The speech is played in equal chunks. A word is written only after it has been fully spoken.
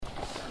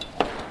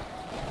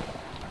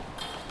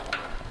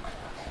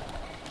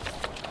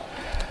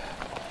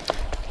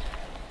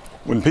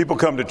When people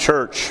come to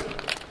church,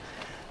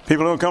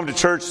 people don't come to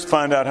church to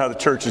find out how the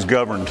church is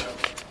governed.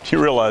 You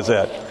realize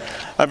that?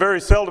 I very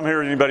seldom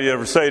hear anybody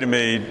ever say to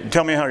me,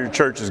 tell me how your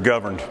church is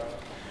governed.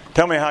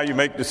 Tell me how you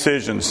make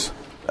decisions.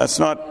 That's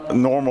not a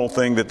normal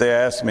thing that they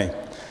ask me.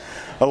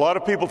 A lot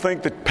of people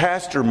think the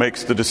pastor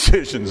makes the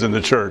decisions in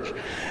the church.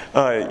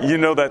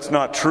 That's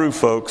not true,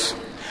 folks.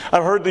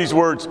 I've heard these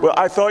words, well,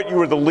 I thought you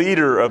were the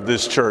leader of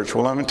this church.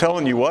 Well, I'm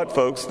telling you what,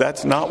 folks,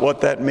 that's not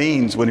what that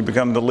means when you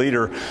become the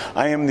leader.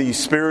 I am the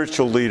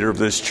spiritual leader of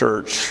this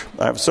church.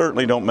 I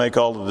certainly don't make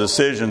all the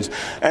decisions.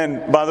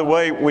 And by the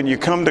way, when you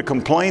come to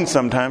complain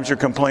sometimes, you're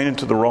complaining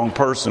to the wrong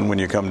person when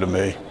you come to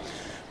me.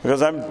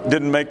 Because I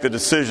didn't make the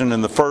decision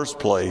in the first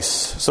place.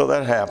 So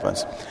that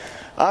happens.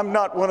 I'm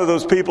not one of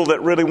those people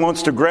that really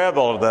wants to grab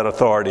all of that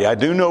authority. I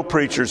do know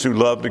preachers who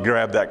love to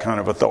grab that kind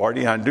of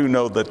authority. I do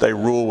know that they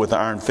rule with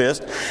iron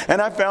fist.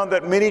 And I found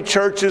that many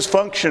churches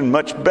function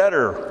much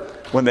better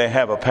when they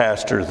have a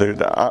pastor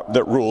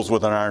that rules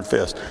with an iron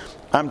fist.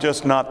 I'm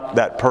just not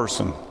that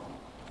person.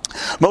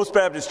 Most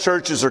Baptist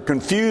churches are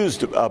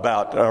confused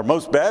about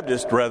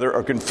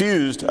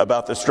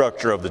the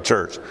structure of the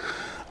church.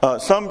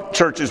 Some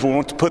churches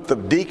want to put the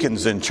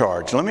deacons in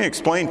charge. Let me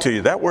explain to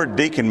you. That word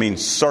deacon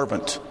means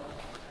servant.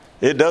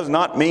 It does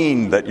not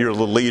mean that you're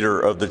the leader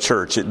of the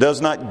church. It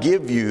does not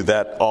give you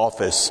that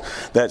office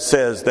that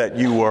says that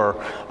you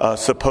are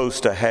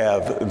supposed to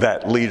have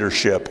that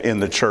leadership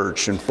in the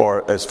church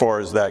as far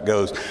as that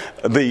goes.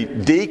 The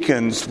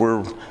deacons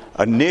were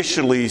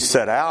initially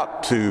set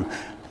out to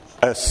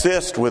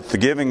assist with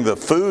giving the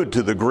food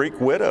to the Greek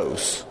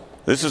widows.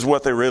 This is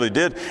what they really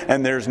did.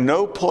 And there's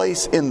no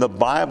place in the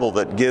Bible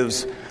that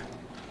gives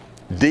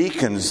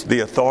deacons the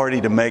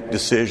authority to make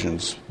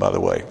decisions, by the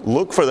way.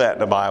 Look for that in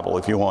the Bible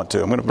if you want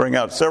to. I'm going to bring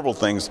out several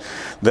things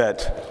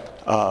that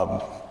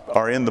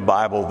are in the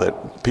Bible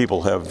that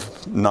people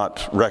have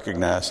not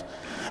recognized.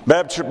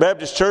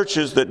 Baptist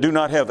churches that do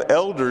not have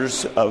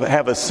elders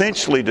have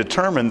essentially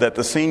determined that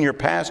the senior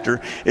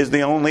pastor is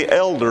the only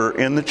elder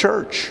in the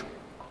church.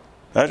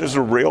 That is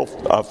a real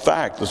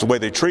fact. That's the way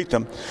they treat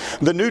them.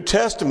 The New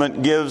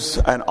Testament gives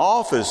an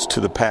office to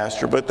the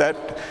pastor, but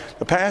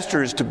the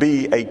pastor is to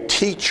be a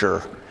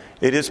teacher.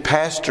 It is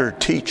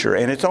pastor-teacher,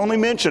 and it's only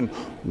mentioned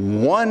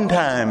one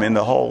time in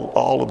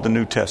all of the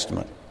New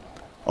Testament.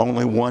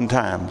 Only one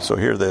time. So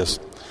hear this.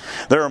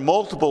 There are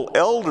multiple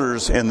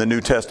elders in the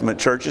New Testament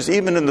churches,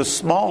 even in the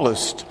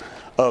smallest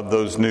of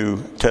those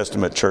New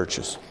Testament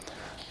churches.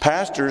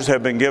 Pastors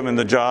have been given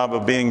the job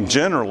of being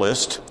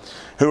generalists,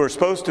 who are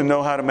supposed to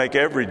know how to make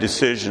every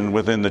decision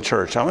within the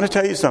church. I want to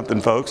tell you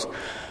something, folks.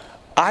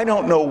 I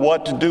don't know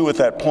what to do with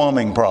that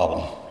plumbing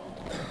problem.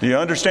 Do you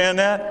understand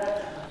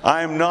that?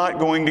 I am not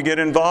going to get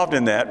involved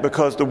in that,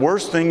 because the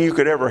worst thing you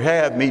could ever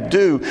have me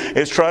do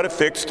is try to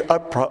fix a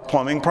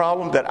plumbing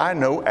problem that I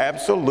know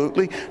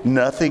absolutely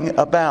nothing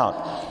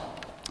about.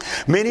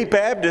 Many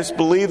Baptists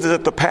believe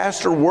that the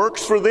pastor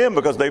works for them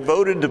because they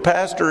voted the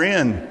pastor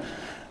in.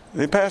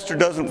 The pastor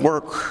doesn't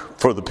work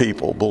for the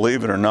people,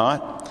 believe it or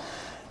not.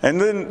 And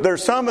then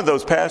there's some of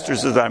those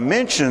pastors, as I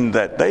mentioned,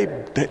 that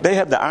they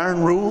have the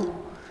iron rule.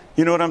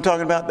 You know what I'm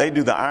talking about? They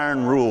do the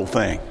iron rule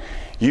thing.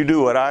 You do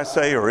what I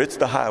say or it's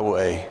the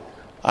highway.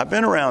 I've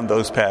been around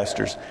those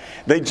pastors.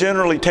 They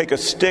generally take a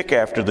stick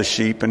after the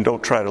sheep and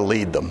don't try to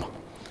lead them.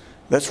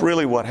 That's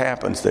really what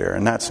happens there,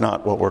 and that's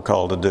not what we're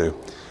called to do.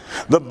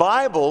 The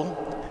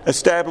Bible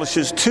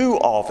establishes 2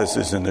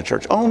 offices in the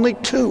church, only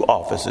 2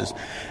 offices,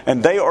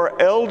 and they are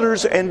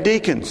elders and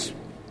deacons.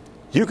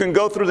 You can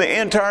go through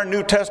the entire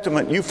New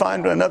Testament. You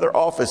find another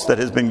office that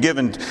has been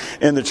given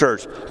in the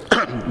church.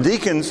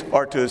 Deacons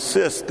are to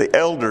assist the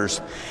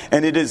elders.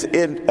 And it is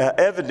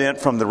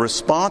evident from the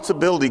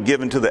responsibility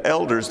given to the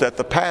elders that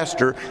the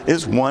pastor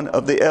is one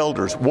of the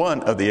elders.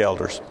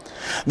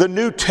 The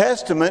New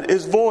Testament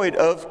is void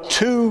of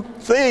 2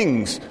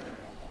 things.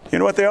 You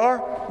know what they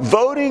are?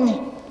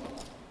 Voting.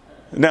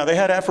 Now, they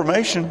had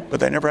affirmation, but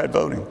they never had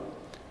voting.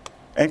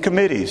 And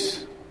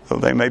committees, though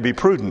they may be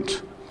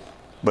prudent.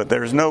 But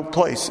there's no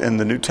place in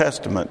the New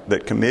Testament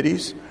that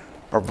committees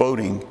or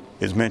voting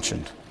is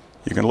mentioned.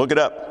 You can look it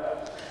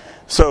up.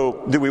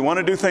 So, do we want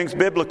to do things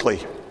biblically?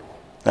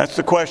 That's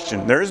the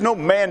question. There is no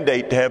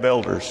mandate to have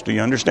elders. Do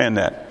you understand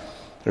that?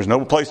 There's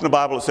no place in the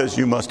Bible that says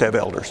you must have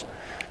elders.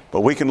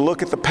 But we can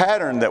look at the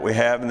pattern that we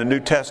have in the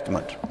New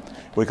Testament.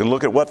 We can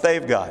look at what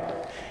they've got.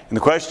 And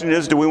the question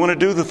is, do we want to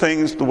do the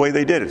things the way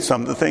they did it?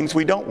 Some of the things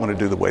we don't want to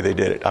do the way they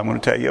did it. I'm going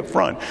to tell you up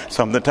front.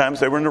 Some of the times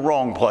they were in the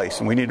wrong place,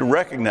 and we need to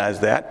recognize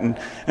that and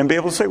be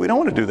able to say we don't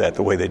want to do that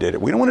the way they did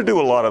it. We don't want to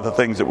do a lot of the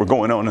things that were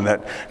going on in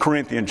that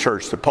Corinthian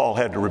church that Paul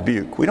had to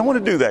rebuke. We don't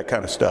want to do that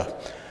kind of stuff.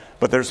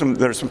 But there's some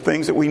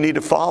things that we need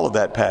to follow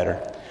that pattern.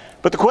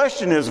 But the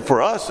question is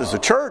for us as a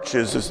church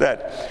is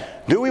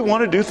that, do we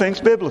want to do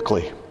things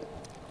biblically?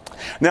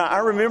 Now, I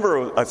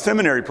remember a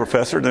seminary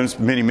professor, that was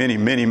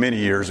many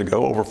years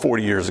ago, over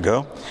 40 years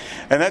ago.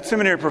 And that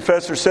seminary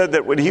professor said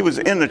that when he was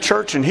in the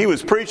church and he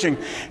was preaching,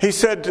 he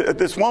said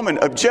this woman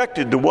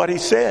objected to what he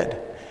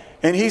said.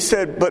 And he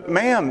said, but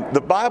ma'am,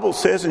 the Bible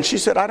says, and she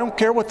said, I don't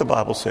care what the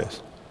Bible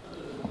says.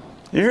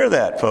 You hear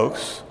that,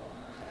 folks?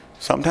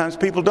 Sometimes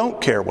people don't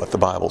care what the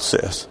Bible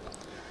says.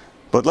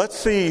 But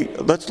let's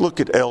look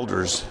at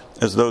elders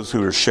as those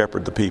who are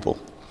shepherd the people.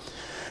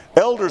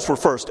 Elders were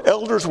first.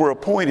 Elders were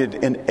appointed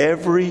in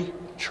every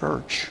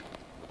church.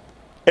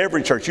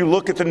 Every church. You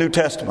look at the New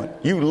Testament.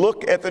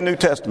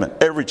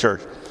 Every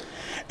church.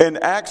 In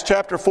Acts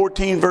chapter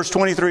 14, verse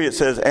 23, it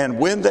says, "And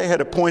when they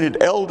had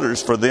appointed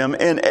elders for them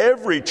in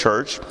every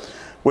church,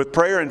 with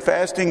prayer and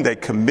fasting, they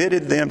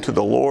committed them to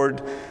the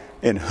Lord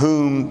in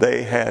whom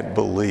they had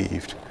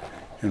believed."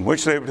 In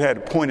which they had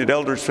appointed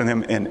elders for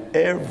them in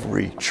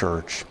every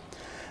church.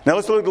 Now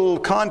let's look at a little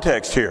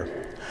context here.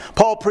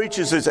 Paul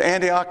preaches at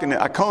Antioch and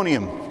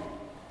Iconium.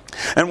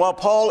 And while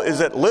Paul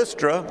is at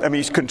Lystra,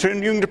 he's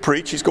continuing to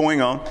preach, he's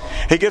going on.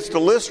 He gets to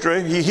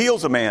Lystra, he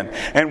heals a man.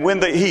 And when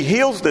he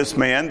heals this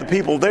man, the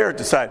people there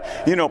decide,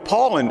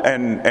 Paul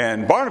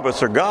and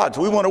Barnabas are gods.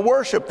 We want to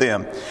worship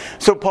them.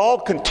 So Paul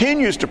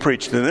continues to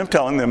preach to them,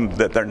 telling them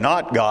that they're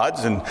not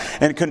gods, and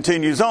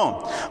continues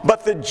on.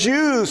 But the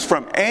Jews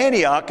from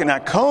Antioch and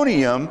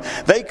Iconium,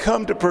 they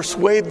come to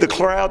persuade the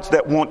crowds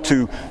that want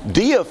to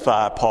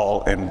deify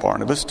Paul and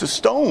Barnabas to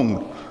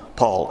stone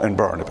Paul and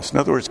Barnabas. In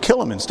other words, kill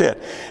them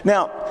instead.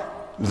 Now,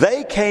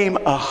 they came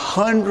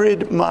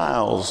 100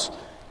 miles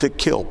to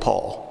kill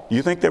Paul.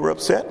 You think they were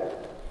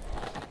upset?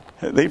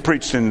 They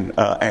preached in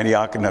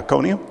Antioch and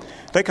Iconium.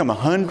 They come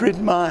 100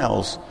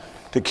 miles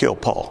to kill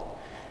Paul.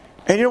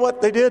 And you know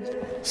what they did?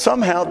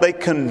 Somehow they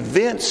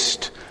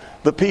convinced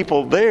the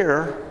people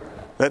there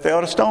that they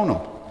ought to stone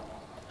them.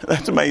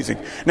 That's amazing.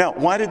 Now,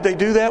 why did they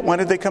do that? Why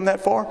did they come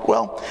that far?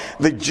 Well,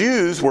 the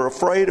Jews were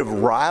afraid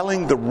of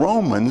riling the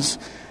Romans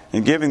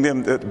and giving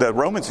them, the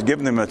Romans had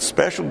given them a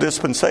special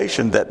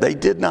dispensation that they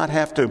did not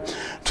have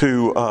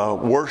to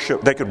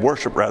worship, they could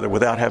worship rather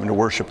without having to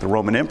worship the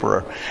Roman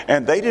emperor.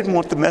 And they didn't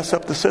want to mess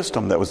up the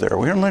system that was there.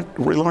 We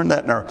learned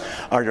that in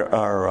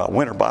our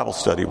winter Bible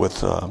study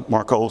with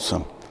Mark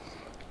Olson.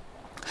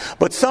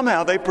 But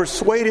somehow they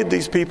persuaded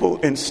these people,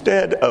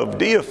 instead of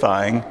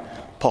deifying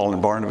Paul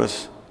and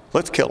Barnabas,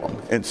 let's kill them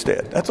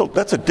instead.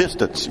 That's a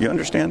distance. You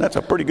understand? That's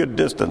a pretty good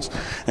distance.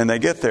 And they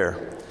get there.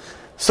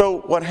 So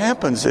what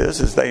happens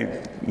is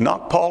they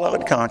knock Paul out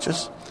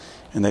unconscious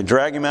and they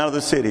drag him out of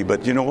the city.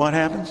 But you know what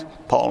happens?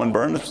 Paul and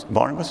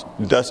Barnabas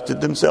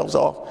dusted themselves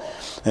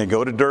off. They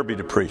go to Derbe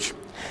to preach.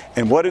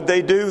 And what did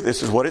they do?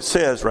 This is what it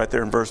says right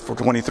there in verse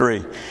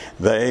 23.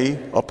 They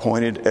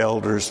appointed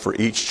elders for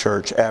each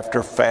church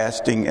after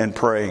fasting and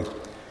praying.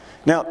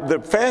 Now, the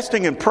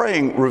fasting and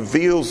praying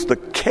reveals the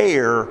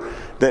care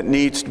that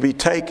needs to be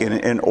taken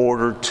in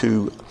order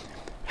to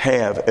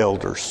have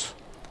elders.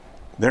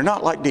 They're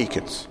not like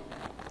deacons.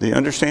 Do you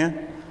understand?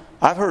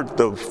 I've heard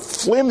the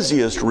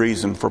flimsiest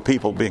reason for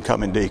people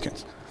becoming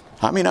deacons.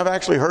 I've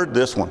actually heard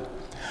this one.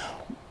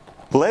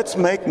 Let's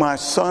make my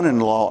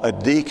son-in-law a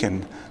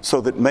deacon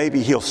so that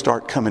maybe he'll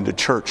start coming to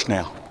church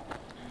now.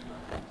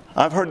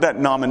 I've heard that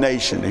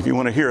nomination, if you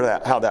want to hear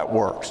that, how that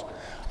works.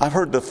 I've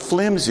heard the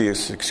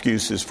flimsiest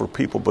excuses for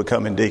people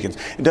becoming deacons.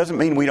 It doesn't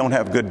mean we don't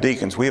have good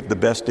deacons. We have the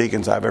best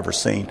deacons I've ever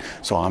seen.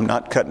 So I'm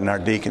not cutting our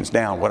deacons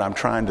down. What I'm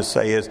trying to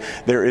say is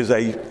there is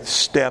a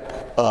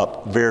step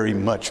up, very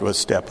much of a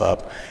step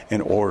up, in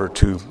order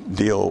to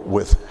deal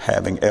with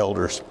having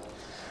elders.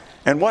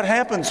 And what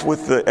happens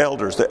with the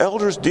elders? The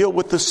elders deal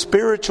with the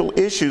spiritual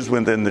issues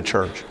within the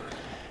church.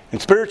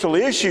 And spiritual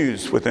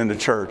issues within the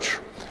church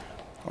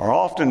are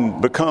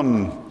often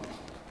become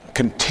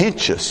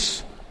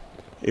contentious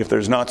if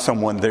there's not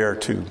someone there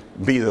to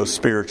be those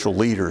spiritual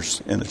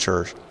leaders in the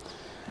church.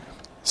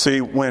 See,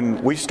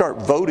 when we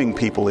start voting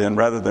people in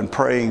rather than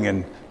praying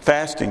and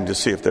fasting to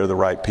see if they're the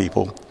right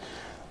people,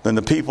 then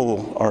the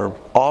people are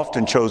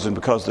often chosen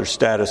because of their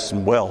status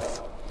and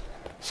wealth.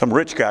 Some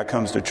rich guy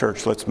comes to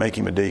church, let's make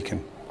him a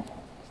deacon.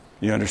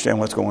 You understand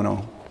what's going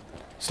on?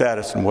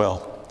 Status and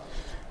wealth.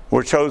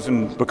 We're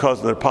chosen because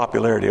of their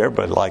popularity.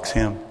 Everybody likes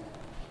him.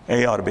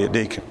 He ought to be a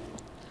deacon.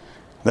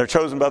 They're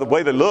chosen by the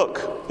way they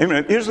look.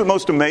 Here's the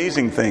most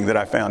amazing thing that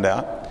I found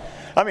out.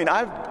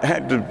 I've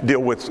had to deal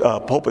with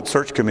pulpit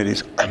search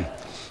committees.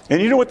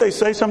 And you know what they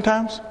say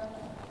sometimes?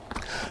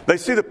 They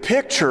see the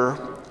picture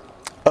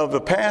of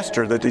the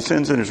pastor that he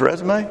sends in his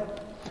resume.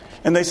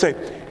 And they say,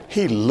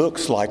 he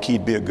looks like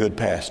he'd be a good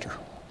pastor.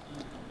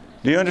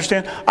 Do you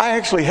understand? I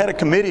actually had a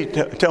committee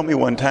tell me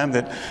one time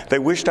that they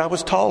wished I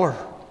was taller.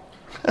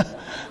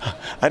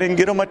 I didn't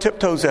get on my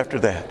tiptoes after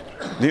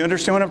that. Do you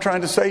understand what I'm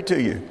trying to say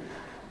to you?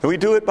 We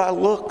do it by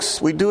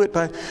looks. We do it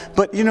by...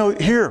 But,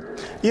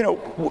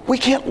 we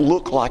can't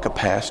look like a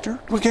pastor.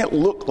 We can't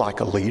look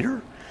like a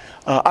leader.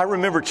 I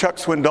remember Chuck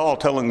Swindoll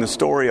telling the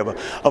story of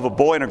a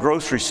boy in a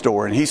grocery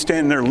store. And he's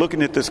standing there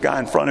looking at this guy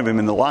in front of him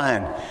in the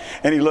line.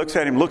 And he looks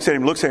at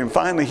him.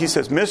 Finally, he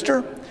says,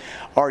 "Mister,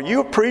 are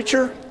you a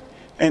preacher?"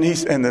 And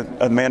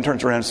the man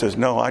turns around and says,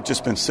 "No, I've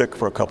just been sick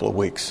for a couple of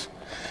weeks."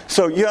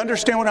 So you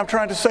understand what I'm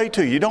trying to say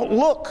to you. You don't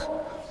look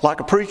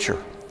like a preacher.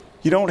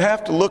 You don't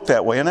have to look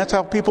that way. And that's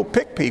how people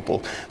pick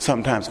people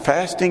sometimes.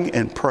 Fasting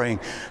and praying.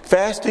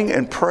 Fasting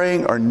and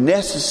praying are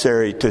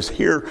necessary to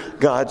hear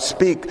God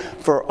speak,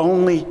 for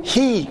only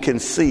He can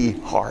see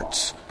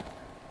hearts.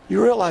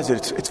 You realize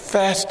that it's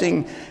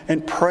fasting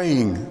and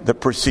praying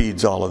that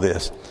precedes all of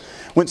this.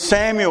 When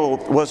Samuel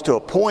was to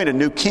appoint a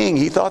new king,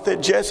 he thought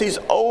that Jesse's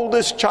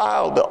oldest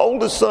child, the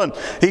oldest son,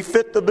 he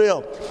fit the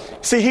bill.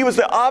 See, he was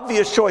the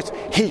obvious choice.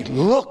 He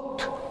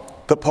looked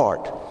the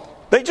part.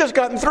 They just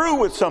gotten through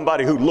with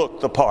somebody who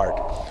looked the part,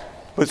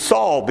 with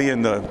Saul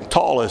being the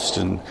tallest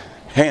and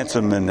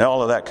handsome and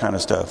all of that kind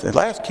of stuff. The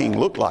last king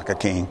looked like a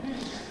king.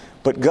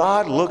 But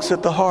God looks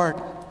at the heart.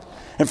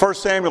 In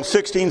 1 Samuel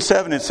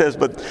 16:7 it says,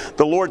 "But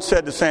the Lord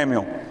said to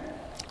Samuel,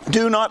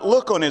 do not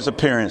look on his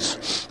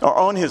appearance or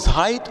on his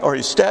height or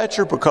his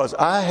stature, because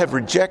I have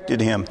rejected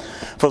him.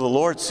 For the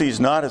Lord sees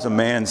not as a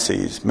man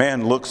sees.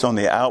 Man looks on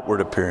the outward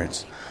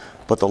appearance,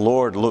 but the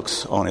Lord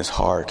looks on his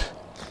heart."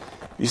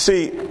 You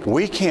see,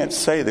 we can't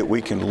say that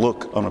we can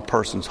look on a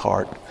person's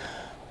heart,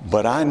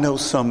 but I know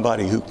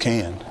somebody who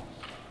can.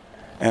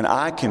 And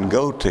I can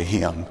go to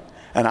him,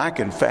 and I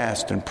can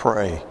fast and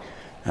pray,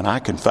 and I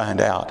can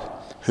find out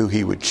who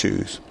he would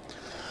choose.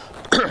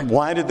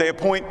 Why did they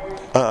appoint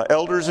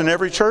elders in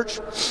every church?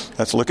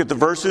 Let's look at the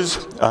verses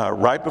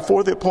right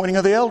before the appointing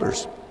of the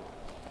elders.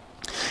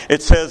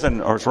 It says,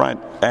 in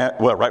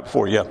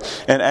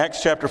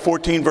Acts chapter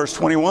 14, verse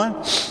 21,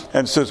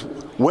 and it says,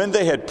 "When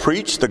they had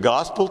preached the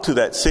gospel to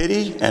that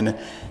city and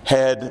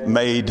had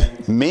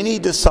made many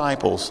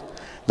disciples,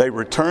 they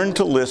returned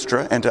to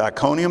Lystra and to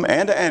Iconium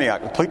and to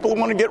Antioch." People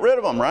want to get rid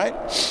of them, right?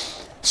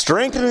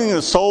 "Strengthening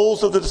the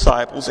souls of the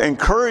disciples,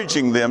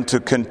 encouraging them to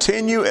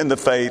continue in the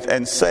faith,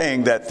 and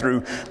saying that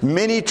through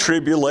many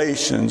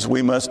tribulations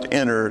we must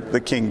enter the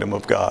kingdom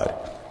of God."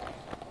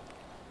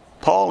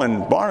 Paul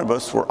and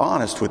Barnabas were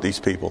honest with these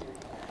people.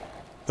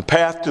 The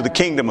path to the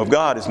kingdom of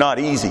God is not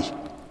easy.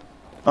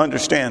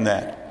 Understand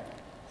that.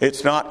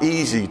 It's not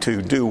easy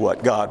to do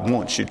what God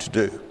wants you to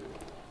do.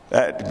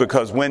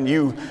 Because when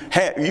you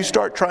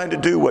start trying to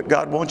do what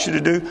God wants you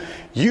to do,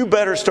 you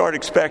better start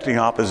expecting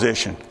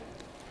opposition.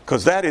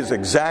 Because that is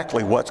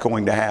exactly what's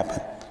going to happen.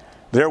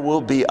 There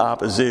will be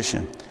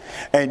opposition.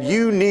 And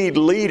you need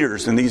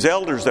leaders, and these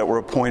elders that were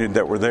appointed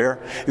that were there,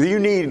 you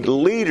need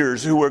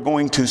leaders who are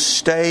going to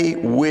stay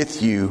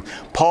with you.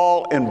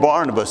 Paul and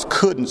Barnabas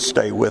couldn't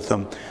stay with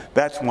them.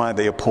 That's why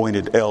they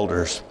appointed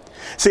elders.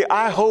 See,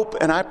 I hope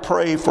and I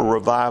pray for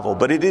revival,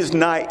 but it is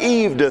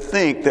naive to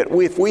think that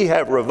if we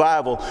have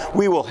revival,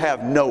 we will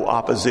have no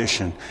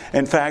opposition.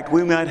 In fact,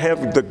 we might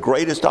have the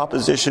greatest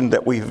opposition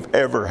that we've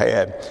ever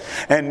had.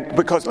 And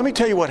because let me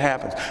tell you what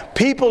happens.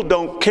 People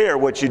don't care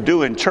what you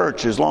do in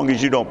church as long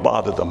as you don't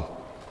bother them.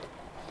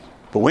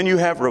 But when you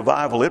have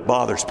revival, it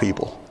bothers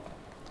people.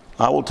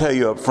 I will tell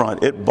you up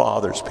front, it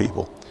bothers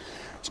people.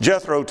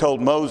 Jethro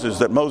told Moses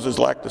that Moses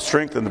lacked the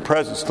strength and the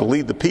presence to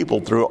lead the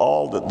people through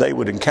all that they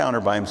would encounter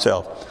by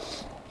himself.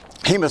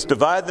 He must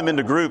divide them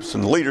into groups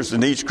and leaders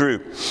in each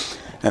group,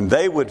 and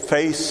they would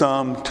face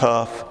some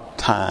tough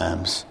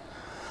times.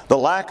 The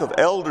lack of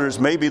elders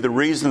may be the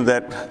reason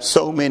that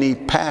so many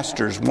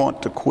pastors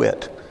want to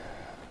quit.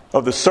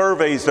 Of the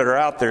surveys that are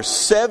out there,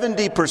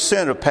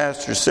 70% of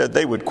pastors said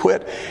they would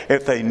quit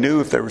if they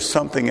knew if there was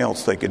something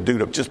else they could do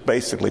to just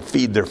basically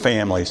feed their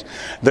families.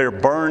 They're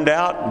burned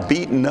out,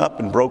 beaten up,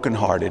 and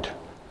brokenhearted.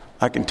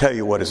 I can tell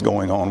you what is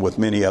going on with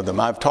many of them.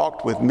 I've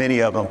talked with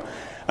many of them,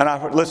 and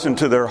I've listened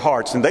to their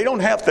hearts, and they don't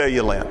have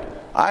thelulent.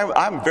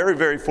 I'm very,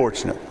 very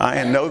fortunate.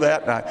 I know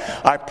that.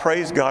 I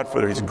praise God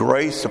for His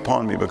grace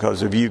upon me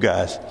because of you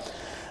guys.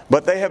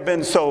 But they have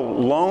been so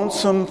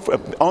lonesome,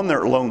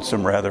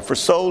 for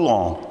so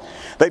long.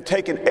 They've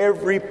taken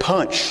every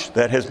punch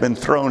that has been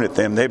thrown at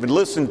them. They've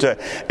listened to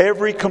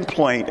every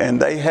complaint,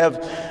 and they have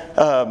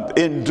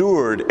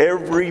endured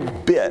every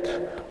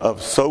bit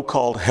of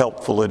so-called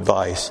helpful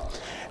advice.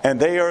 And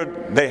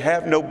they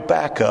have no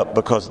backup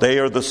because they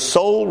are the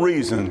sole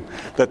reason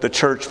that the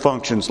church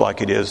functions like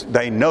it is.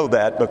 They know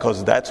that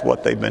because that's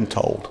what they've been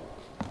told.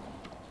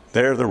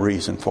 They're the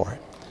reason for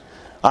it.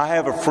 I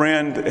have a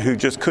friend who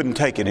just couldn't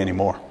take it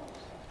anymore.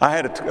 I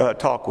had a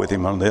talk with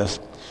him on this.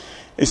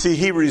 You see,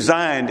 he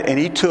resigned and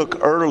he took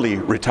early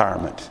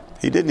retirement.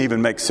 He didn't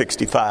even make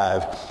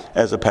 65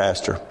 as a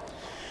pastor.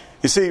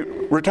 You see,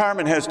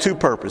 retirement has two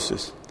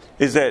purposes.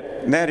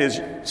 That is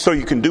so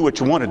you can do what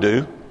you want to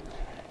do,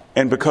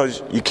 and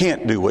because you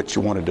can't do what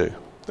you want to do.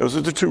 Those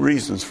are the two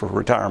reasons for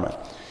retirement.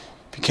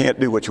 If you can't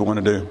do what you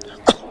want to do.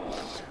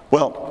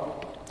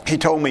 Well, he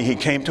told me he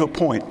came to a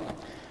point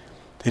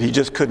that he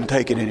just couldn't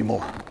take it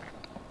anymore.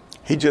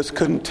 He just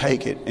couldn't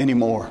take it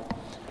anymore.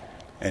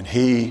 And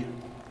he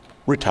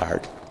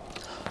retired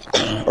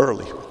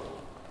early.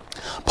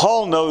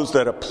 Paul knows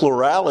that a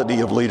plurality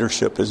of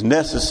leadership is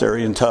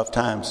necessary in tough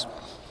times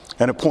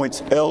and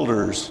appoints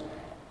elders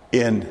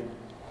in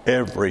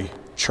every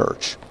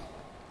church.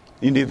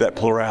 You need that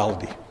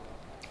plurality.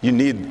 You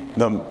need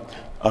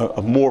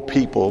more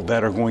people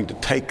that are going to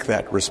take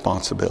that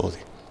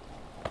responsibility.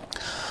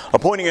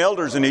 Appointing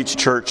elders in each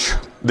church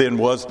then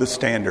was the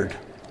standard.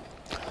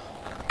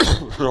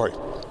 Sorry.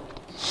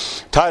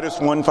 Titus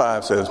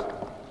 1:5 says,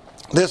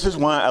 "This is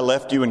why I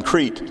left you in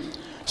Crete,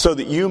 so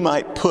that you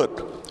might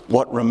put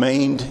what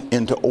remained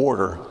into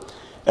order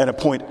and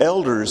appoint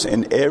elders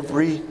in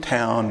every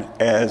town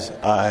as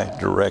I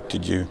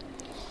directed you.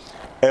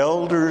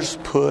 Elders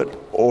put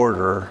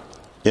order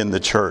in the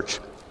church.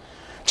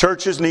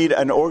 Churches need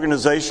an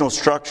organizational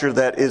structure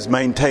that is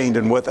maintained,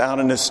 and without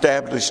an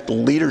established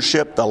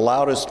leadership, the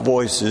loudest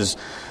voices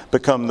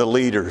become the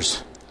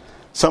leaders.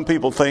 Some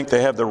people think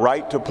they have the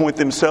right to appoint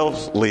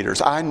themselves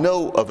leaders. I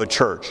know of a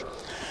church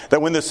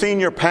that when the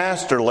senior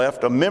pastor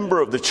left, a member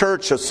of the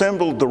church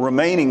assembled the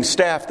remaining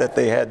staff that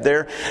they had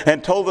there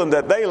and told them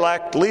that they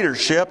lacked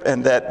leadership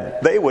and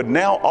that they would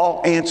now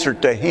all answer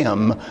to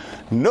him.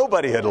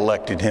 Nobody had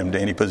elected him to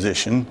any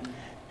position.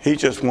 He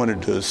just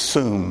wanted to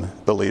assume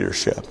the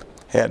leadership.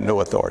 He had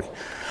no authority.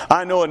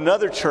 I know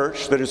another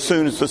church that as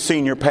soon as the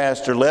senior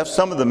pastor left,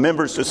 some of the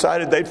members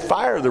decided they'd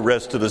fire the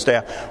rest of the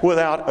staff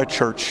without a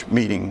church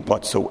meeting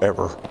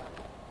whatsoever.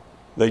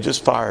 They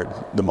just fired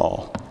them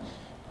all.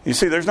 You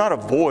see, there's not a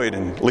void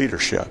in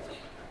leadership.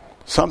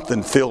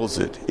 Something fills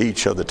it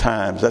each of the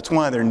times. That's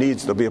why there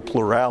needs to be a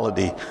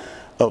plurality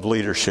of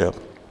leadership.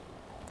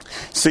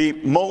 See,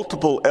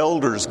 multiple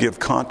elders give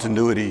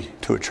continuity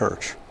to a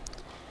church.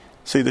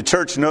 See, the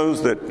church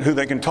knows that who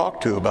they can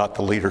talk to about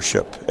the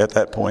leadership at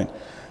that point.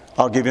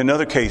 I'll give you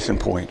another case in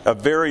point. A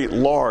very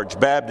large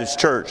Baptist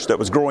church that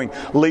was growing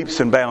leaps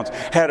and bounds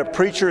had a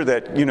preacher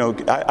that,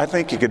 I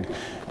think he could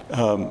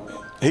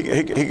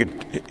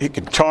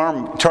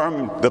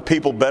charm the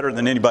people better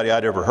than anybody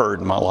I'd ever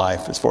heard in my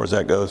life, as far as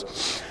that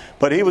goes.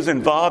 But he was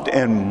involved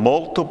in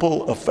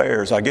multiple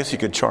affairs. I guess he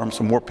could charm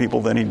some more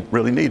people than he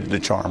really needed to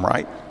charm,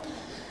 right?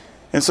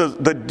 And so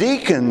the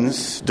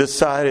deacons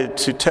decided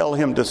to tell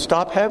him to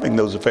stop having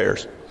those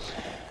affairs.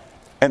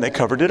 And they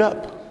covered it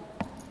up.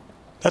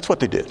 That's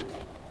what they did.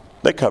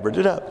 They covered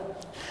it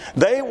up.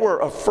 They were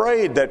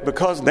afraid that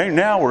because they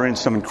now were in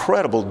some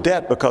incredible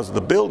debt because of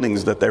the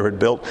buildings that they had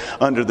built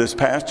under this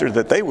pastor,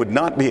 that they would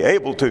not be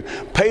able to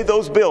pay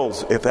those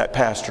bills if that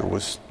pastor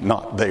was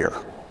not there.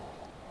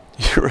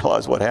 You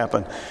realize what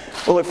happened?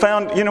 Well,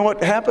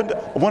 what happened?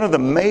 One of the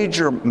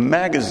major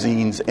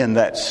magazines in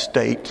that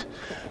state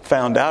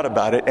found out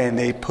about it, and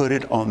they put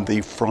it on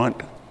the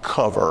front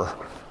cover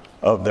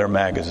of their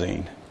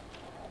magazine.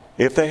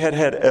 If they had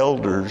had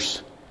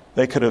elders,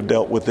 they could have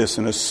dealt with this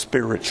in a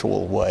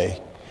spiritual way.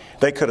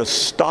 They could have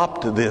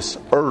stopped this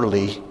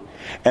early,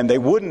 and they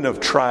wouldn't have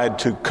tried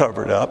to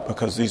cover it up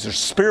because these are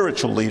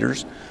spiritual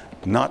leaders,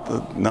 not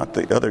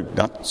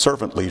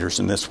servant leaders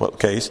in this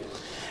case.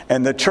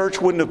 And the church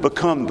wouldn't have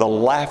become the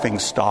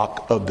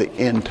laughingstock of the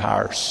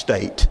entire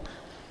state.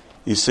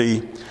 You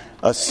see,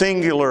 a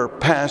singular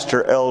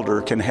pastor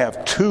elder can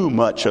have too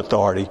much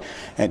authority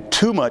and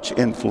too much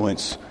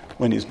influence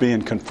when he's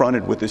being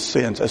confronted with his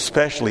sins,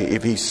 especially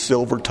if he's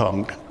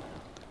silver-tongued,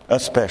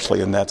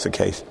 especially, and that's the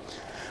case.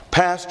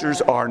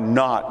 Pastors are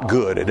not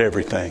good at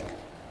everything.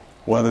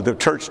 Whether the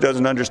church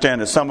doesn't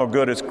understand it, some are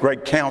good as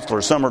great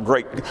counselors, some are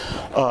great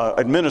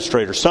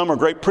administrators, some are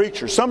great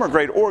preachers, some are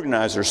great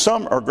organizers,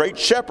 some are great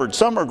shepherds,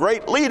 some are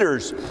great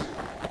leaders.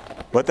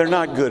 But they're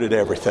not good at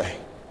everything.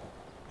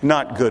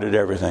 Not good at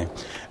everything.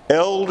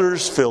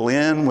 Elders fill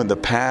in when the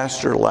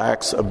pastor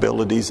lacks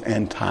abilities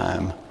and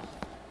time.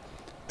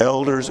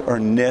 Elders are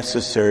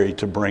necessary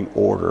to bring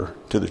order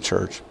to the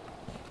church.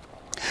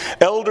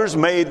 Elders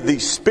made the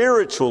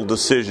spiritual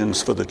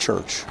decisions for the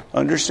church.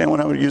 Understand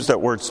when I would use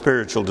that word,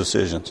 spiritual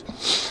decisions.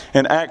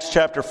 In Acts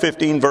chapter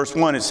 15, verse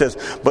 1, it says,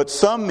 "But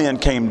some men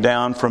came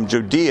down from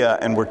Judea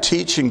and were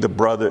teaching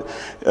brothers,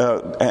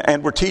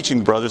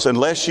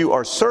 unless you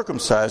are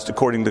circumcised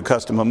according to the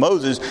custom of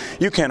Moses,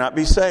 you cannot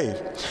be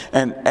saved.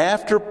 And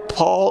after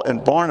Paul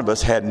and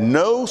Barnabas had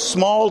no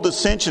small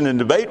dissension and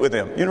debate with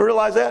them." You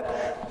realize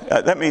that?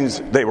 That means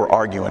they were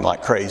arguing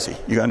like crazy.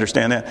 You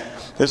understand that?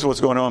 This is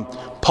what's going on.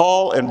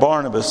 Paul and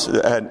Barnabas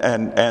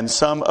and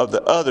some of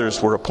the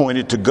others were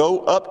appointed to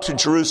go up to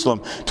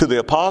Jerusalem to the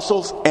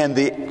apostles and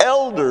the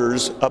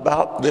elders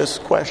about this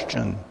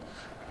question.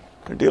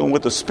 They're dealing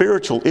with a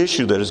spiritual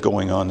issue that is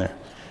going on there.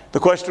 The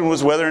question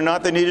was whether or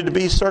not they needed to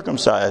be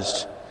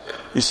circumcised.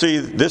 You see,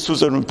 this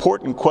was an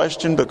important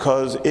question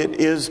because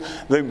it is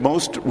the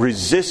most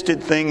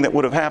resisted thing that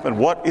would have happened.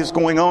 What is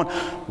going on?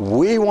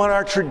 We want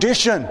our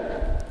tradition.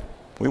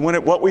 We want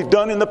it what we've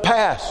done in the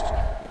past,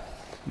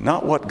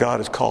 not what God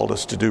has called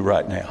us to do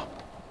right now.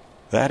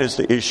 That is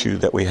the issue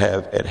that we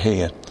have at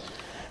hand.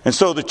 And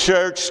so the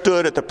church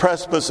stood at the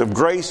precipice of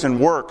grace and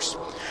works.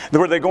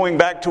 Were they going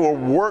back to a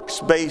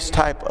works-based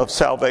type of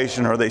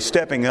salvation, or are they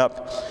stepping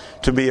up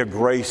to be a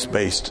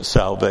grace-based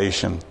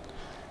salvation?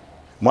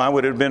 Why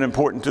would it have been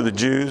important to the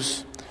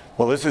Jews?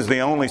 Well, this is the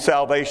only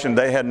salvation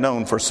they had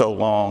known for so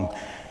long.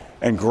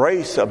 And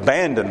grace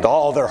abandoned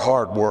all their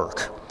hard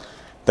work.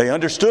 They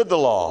understood the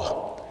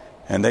law.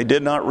 And they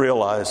did not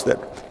realize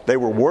that they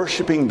were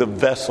worshiping the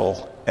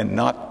vessel and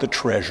not the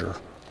treasure.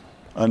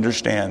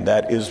 Understand,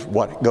 that is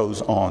what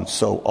goes on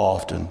so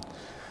often.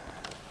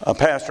 A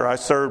pastor I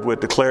served with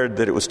declared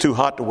that it was too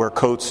hot to wear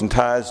coats and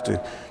ties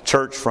to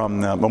church from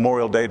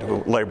Memorial Day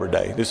to Labor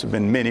Day. This had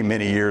been many,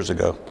 many years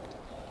ago.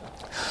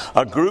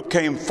 A group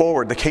came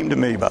forward. They came to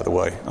me, by the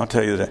way. I'll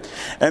tell you that.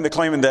 And they're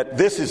claiming that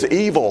this is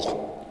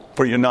evil.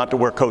 for you not to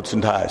wear coats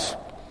and ties.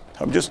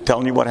 I'm just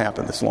telling you what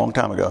happened. This a long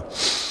time ago.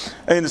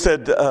 And it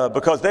said,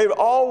 because they've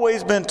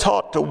always been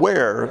taught to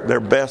wear their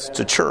best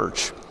to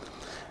church.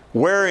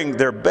 Wearing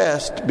their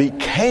best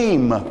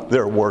became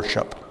their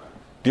worship.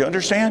 Do you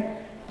understand?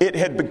 It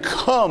had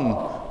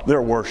become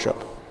their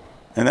worship.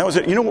 And that was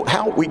it. You know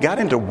how we got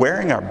into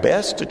wearing our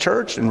best to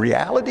church in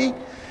reality?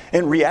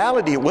 In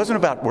reality, it wasn't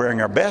about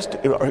wearing our best.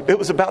 It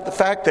was about the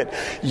fact that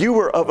you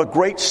were of a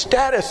great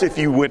status if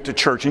you went to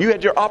church. And you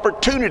had your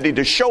opportunity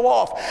to show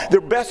off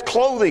their best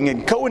clothing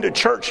and go into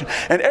church.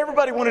 And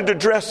everybody wanted to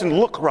dress and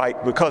look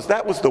right because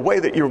that was the way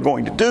that you were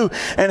going to do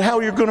and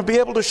how you're going to be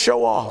able to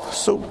show off.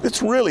 So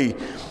it's really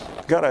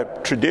got a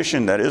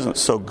tradition that isn't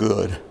so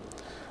good.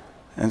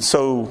 And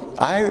so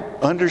I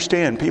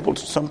understand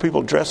some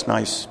people dress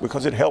nice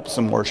because it helps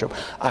them worship.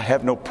 I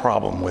have no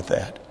problem with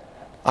that.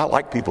 I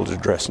like people to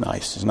dress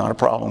nice. It's not a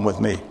problem with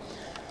me.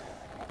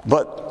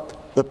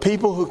 But the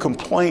people who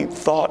complained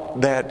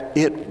thought that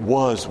it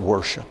was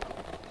worship.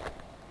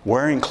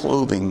 Wearing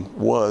clothing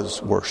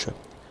was worship.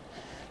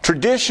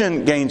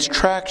 Tradition gains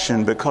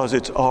traction because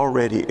it's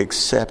already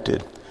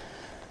accepted.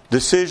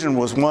 Decision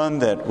was one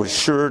that was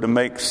sure to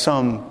make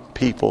some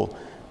people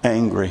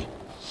angry.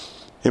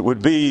 It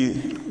would be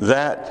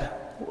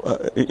that,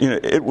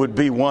 it would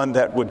be one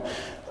that would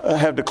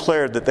have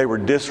declared that they were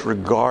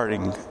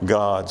disregarding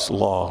God's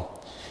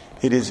law.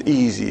 It is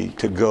easy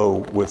to go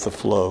with the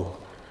flow.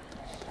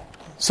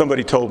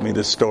 Somebody told me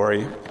this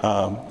story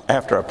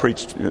after I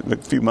preached a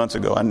few months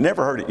ago. I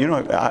never heard it. You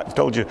know, I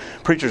told you,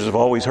 preachers have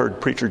always heard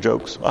preacher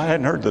jokes. I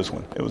hadn't heard this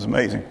one. It was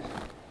amazing.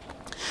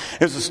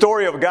 It was the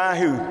story of a guy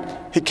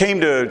he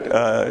came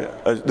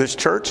to this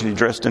church and he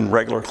dressed in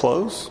regular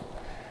clothes.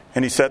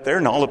 And he sat there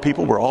and all the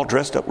people were all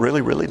dressed up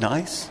really, really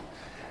nice.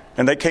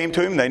 And they came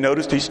to him, they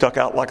noticed he stuck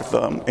out like a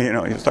thumb, he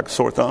was like a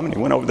sore thumb, and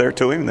he went over there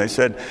to him and he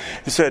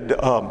said,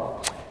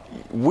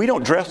 we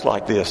don't dress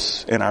like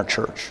this in our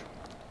church.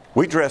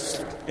 We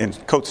dress in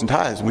coats and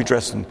ties, and we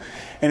dress in,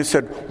 and he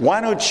said,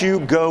 why don't you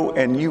go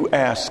and you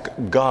ask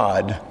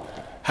God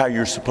how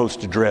you're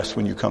supposed to dress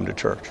when you come to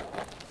church?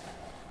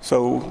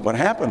 So what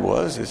happened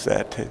is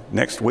that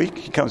next week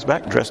he comes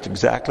back dressed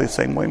exactly the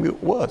same way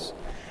it was.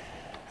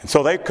 And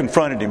so they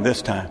confronted him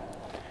this time.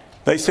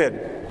 They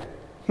said,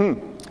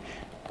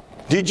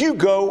 did you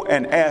go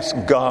and ask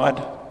God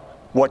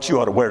what you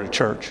ought to wear to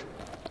church?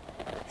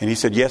 And he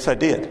said, yes, I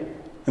did.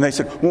 And they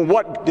said, well,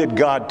 what did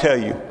God tell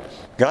you?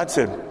 God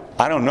said,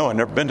 I don't know. I've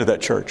never been to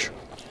that church.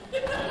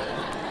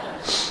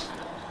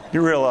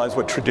 You realize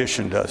what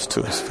tradition does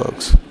to us,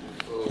 folks.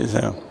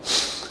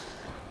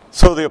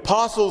 So the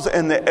apostles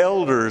and the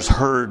elders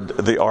heard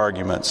the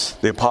arguments.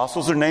 The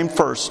apostles are named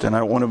first, and I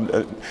don't want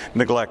to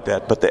neglect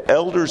that. But the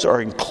elders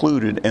are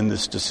included in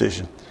this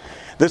decision.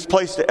 This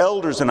placed the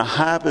elders in a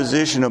high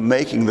position of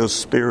making those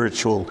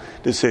spiritual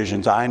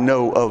decisions. I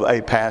know of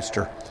a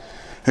pastor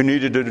who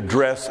needed to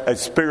address a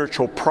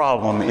spiritual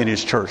problem in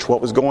his church.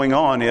 What was going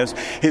on is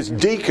his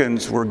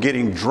deacons were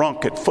getting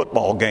drunk at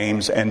football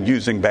games and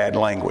using bad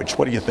language.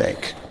 What do you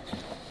think?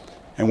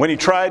 And when he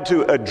tried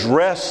to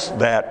address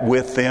that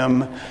with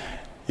them,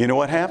 you know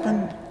what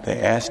happened? They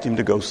asked him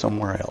to go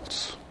somewhere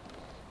else.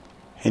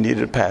 He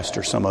needed a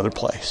pastor some other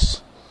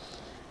place.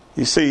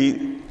 You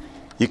see,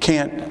 you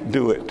can't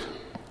do it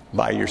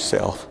by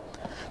yourself.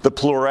 The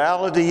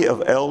plurality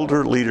of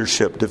elder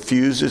leadership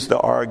diffuses the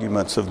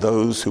arguments of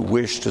those who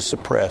wish to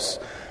suppress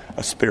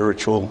a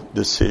spiritual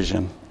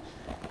decision.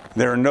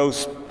 There are no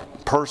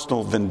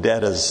personal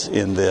vendettas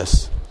in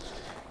this.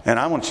 And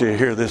I want you to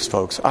hear this,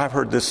 folks. I've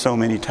heard this so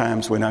many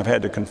times when I've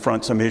had to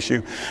confront some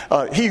issue.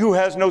 He who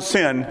has no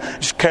sin,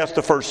 cast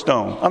the first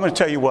stone. I'm going to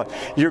tell you what.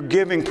 You're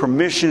giving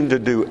permission to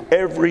do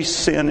every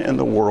sin in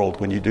the world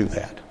when you do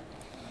that.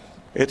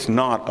 It's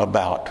not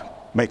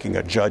about making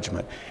a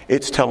judgment.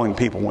 It's telling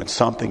people when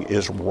something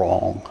is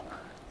wrong.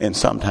 And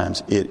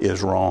sometimes it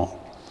is wrong.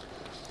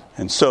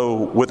 And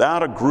so,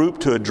 without a group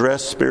to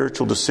address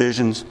spiritual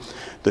decisions,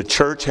 the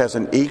church has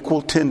an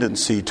equal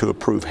tendency to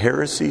approve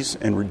heresies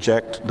and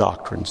reject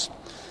doctrines.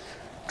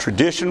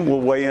 Tradition will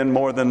weigh in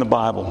more than the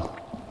Bible.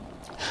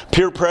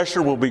 Peer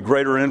pressure will be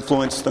greater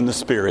influence than the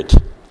Spirit.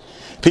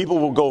 People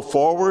will go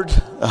forward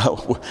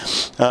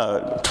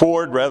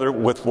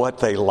with what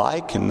they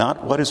like and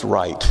not what is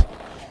right.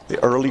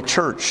 The early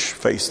church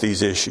faced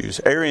these issues.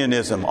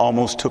 Arianism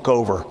almost took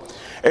over.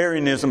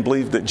 Arianism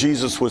believed that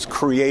Jesus was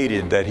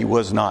created, that he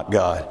was not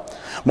God.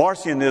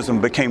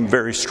 Marcionism became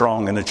very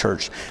strong in the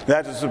church.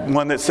 That is the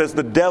one that says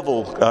the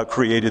devil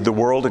created the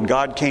world and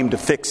God came to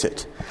fix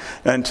it.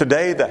 And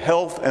today the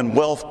health and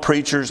wealth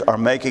preachers are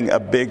making a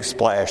big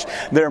splash.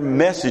 Their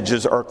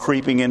messages are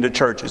creeping into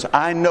churches.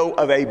 I know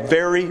of a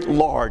very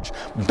large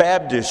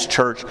Baptist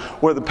church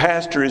where the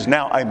pastor is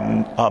now a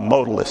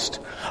modalist.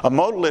 A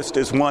modalist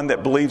is one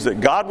that believes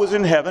that God was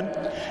in heaven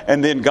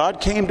and then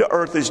God came to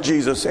earth as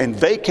Jesus and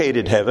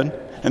vacated heaven,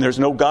 and there's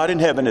no God in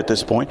heaven at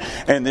this point.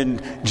 And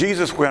then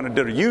Jesus kind of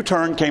did a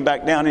U-turn, came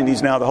back down, and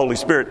he's now the Holy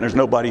Spirit, and there's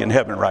nobody in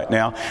heaven right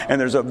now. And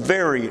there's a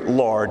very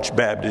large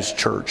Baptist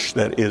church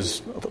that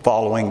is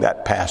following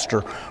that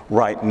pastor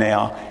right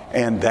now,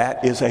 and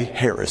that is a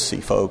heresy,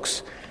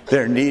 folks.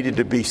 There needed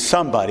to be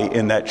somebody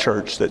in that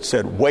church that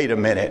said, wait a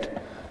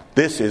minute,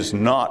 this is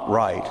not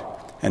right,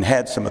 and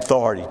had some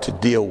authority to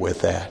deal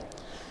with that.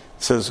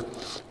 It says,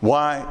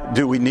 why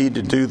do we need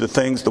to do the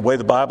things the way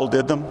the Bible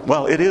did them?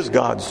 Well, it is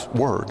God's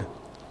Word.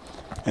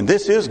 And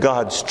this is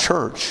God's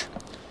church.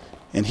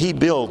 And He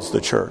builds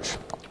the church.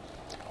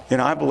 You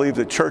know, I believe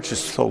that churches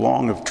so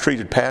long have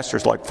treated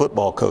pastors like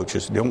football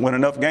coaches. You don't win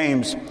enough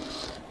games,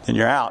 then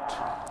you're out.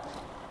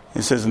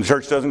 It says, and the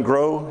church doesn't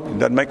grow, it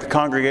doesn't make the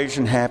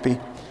congregation happy,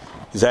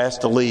 he's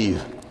asked to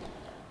leave.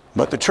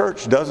 But the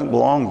church doesn't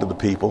belong to the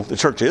people. The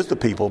church is the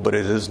people, but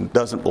it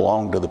doesn't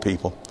belong to the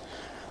people.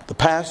 The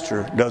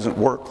pastor doesn't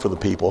work for the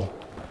people.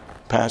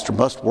 The pastor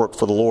must work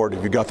for the Lord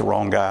if you got the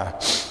wrong guy.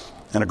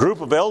 And a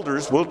group of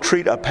elders will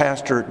treat a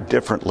pastor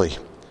differently.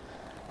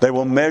 They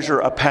will measure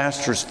a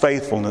pastor's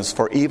faithfulness,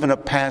 for even a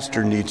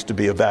pastor needs to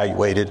be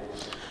evaluated.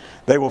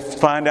 They will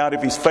find out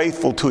if he's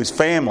faithful to his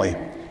family.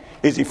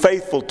 Is he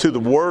faithful to the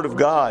Word of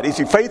God? Is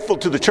he faithful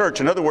to the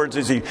church? In other words,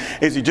 is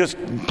he just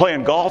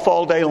playing golf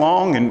all day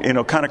long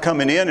and kind of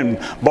coming in and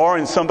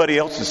borrowing somebody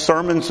else's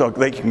sermon so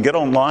they can get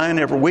online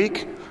every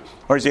week?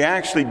 Or is he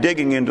actually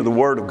digging into the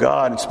Word of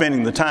God and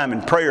spending the time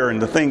in prayer and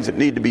the things that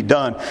need to be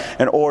done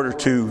in order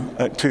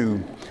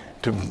to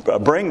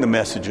bring the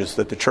messages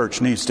that the church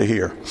needs to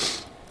hear?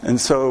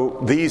 And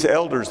so these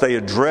elders, they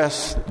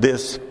address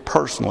this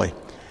personally.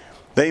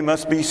 They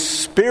must be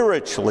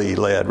spiritually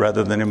led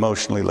rather than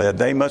emotionally led.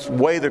 They must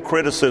weigh the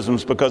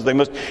criticisms because they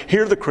must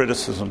hear the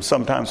criticisms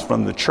sometimes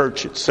from the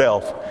church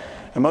itself.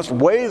 They must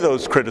weigh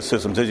those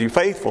criticisms. Is he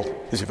faithful?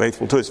 Is he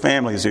faithful to his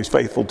family? Is he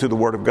faithful to the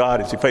Word of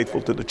God? Is he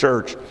faithful to the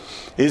church?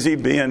 Is he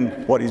being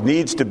what he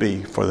needs to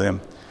be for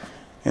them?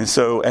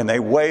 And they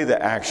weigh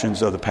the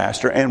actions of the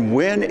pastor. And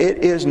when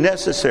it is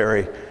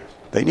necessary,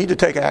 they need to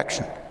take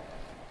action.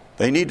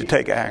 They need to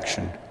take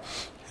action.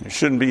 And it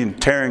shouldn't be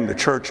tearing the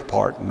church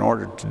apart in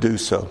order to do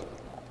so.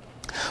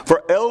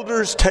 For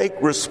elders take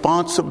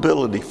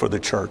responsibility for the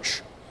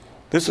church.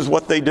 This is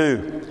what they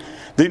do.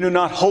 They do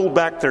not hold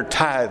back their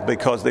tithe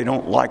because they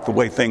don't like the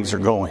way things are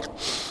going.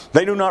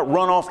 They do not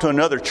run off to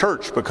another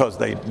church because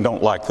they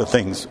don't like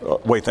the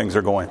way things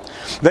are going.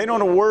 They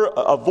don't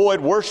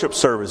avoid worship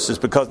services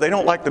because they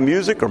don't like the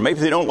music or maybe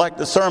they don't like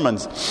the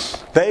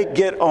sermons. They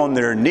get on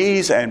their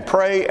knees and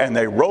pray and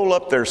they roll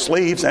up their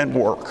sleeves and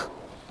work.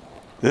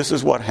 This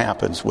is what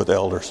happens with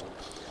elders.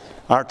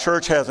 Our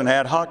church has an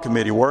ad hoc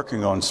committee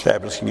working on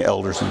establishing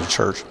elders in the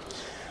church.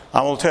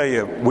 I will tell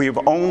you, we've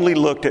only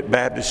looked at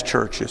Baptist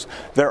churches.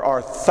 There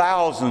are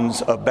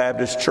thousands of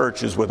Baptist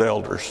churches with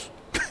elders.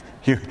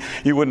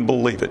 You wouldn't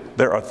believe it.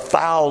 There are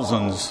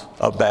thousands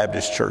of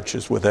Baptist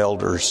churches with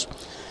elders.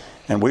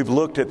 And we've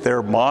looked at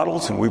their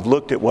models and we've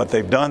looked at what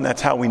they've done.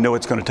 That's how we know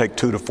it's going to take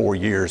 2 to 4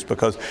 years,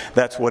 because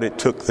that's what it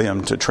took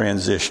them to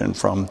transition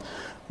from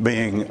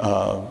being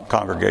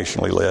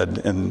congregationally led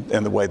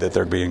in the way that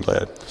they're being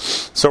led.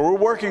 So we're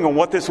working on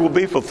what this will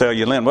be for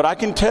Thalia Lynn. What I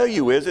can tell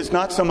you is it's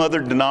not some other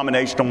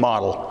denominational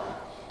model.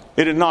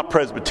 It is not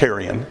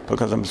Presbyterian,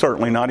 because I'm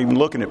certainly not even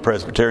looking at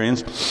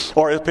Presbyterians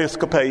or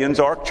Episcopalians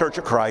or Church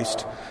of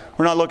Christ.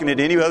 We're not looking at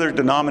any other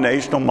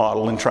denominational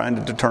model and trying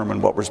to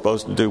determine what we're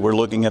supposed to do. We're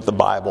looking at the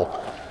Bible.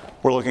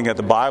 We're looking at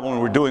the Bible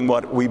and we're doing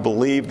what we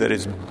believe that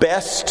is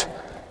best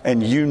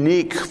and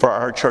unique for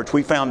our church.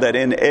 We found that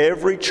in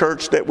every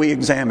church that we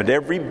examined,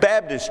 every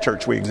Baptist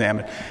church we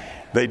examined,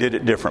 they did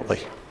it differently.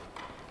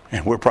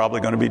 And we're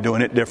probably going to be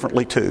doing it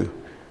differently too,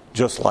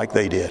 just like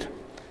they did.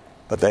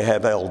 But they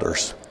have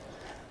elders.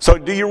 So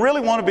do you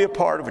really want to be a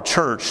part of a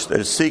church that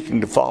is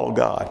seeking to follow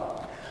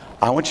God?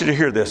 I want you to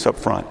hear this up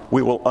front.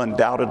 We will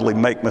undoubtedly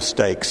make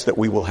mistakes that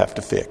we will have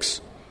to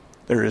fix.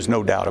 There is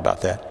no doubt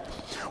about that.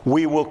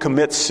 We will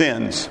commit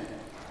sins.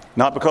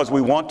 Not because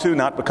we want to,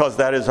 not because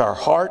that is our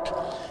heart,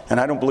 and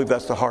I don't believe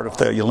that's the heart of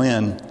Thalia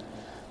Lynn,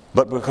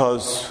 but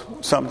because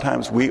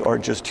sometimes we are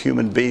just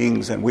human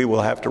beings and we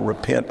will have to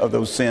repent of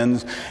those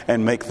sins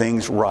and make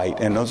things right,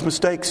 and those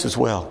mistakes as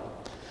well.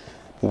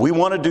 We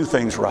want to do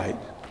things right,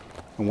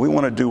 and we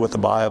want to do what the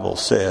Bible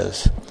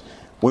says.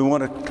 We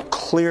want to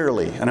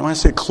clearly, and I want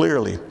to say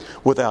clearly,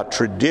 without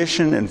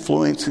tradition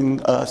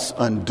influencing us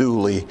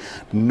unduly,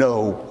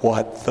 know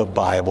what the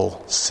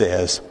Bible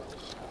says.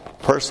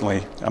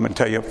 Personally, I'm going to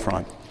tell you up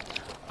front,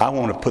 I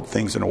want to put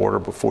things in order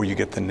before you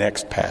get the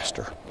next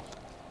pastor.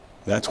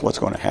 That's what's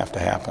going to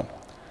happen.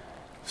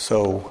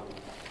 So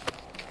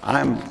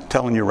I'm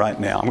telling you right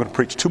now, I'm going to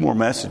preach 2 more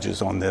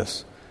messages on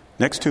this.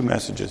 Next 2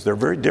 messages. They're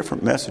very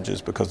different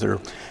messages because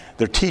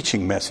they're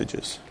teaching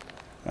messages.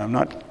 I'm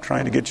not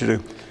trying to get you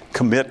to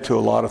commit to a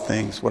lot of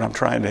things. What I'm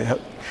trying to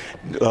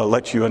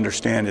let you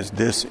understand is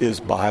this is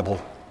Bible.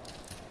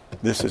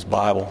 This is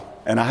Bible.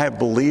 And I have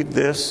believed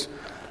this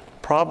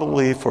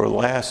probably for the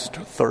last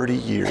 30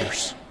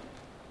 years,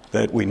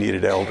 that we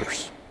needed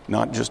elders,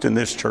 not just in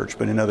this church,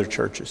 but in other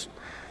churches.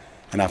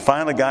 And I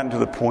finally gotten to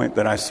the point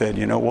that I said,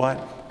 you know what?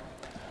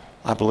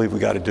 I believe we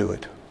got to do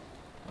it.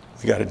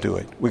 We got to do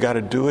it. We got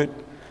to do it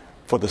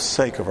for the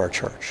sake of our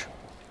church.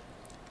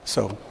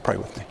 So pray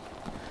with me.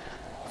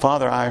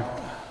 Father,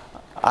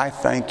 I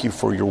thank you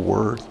for your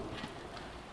word.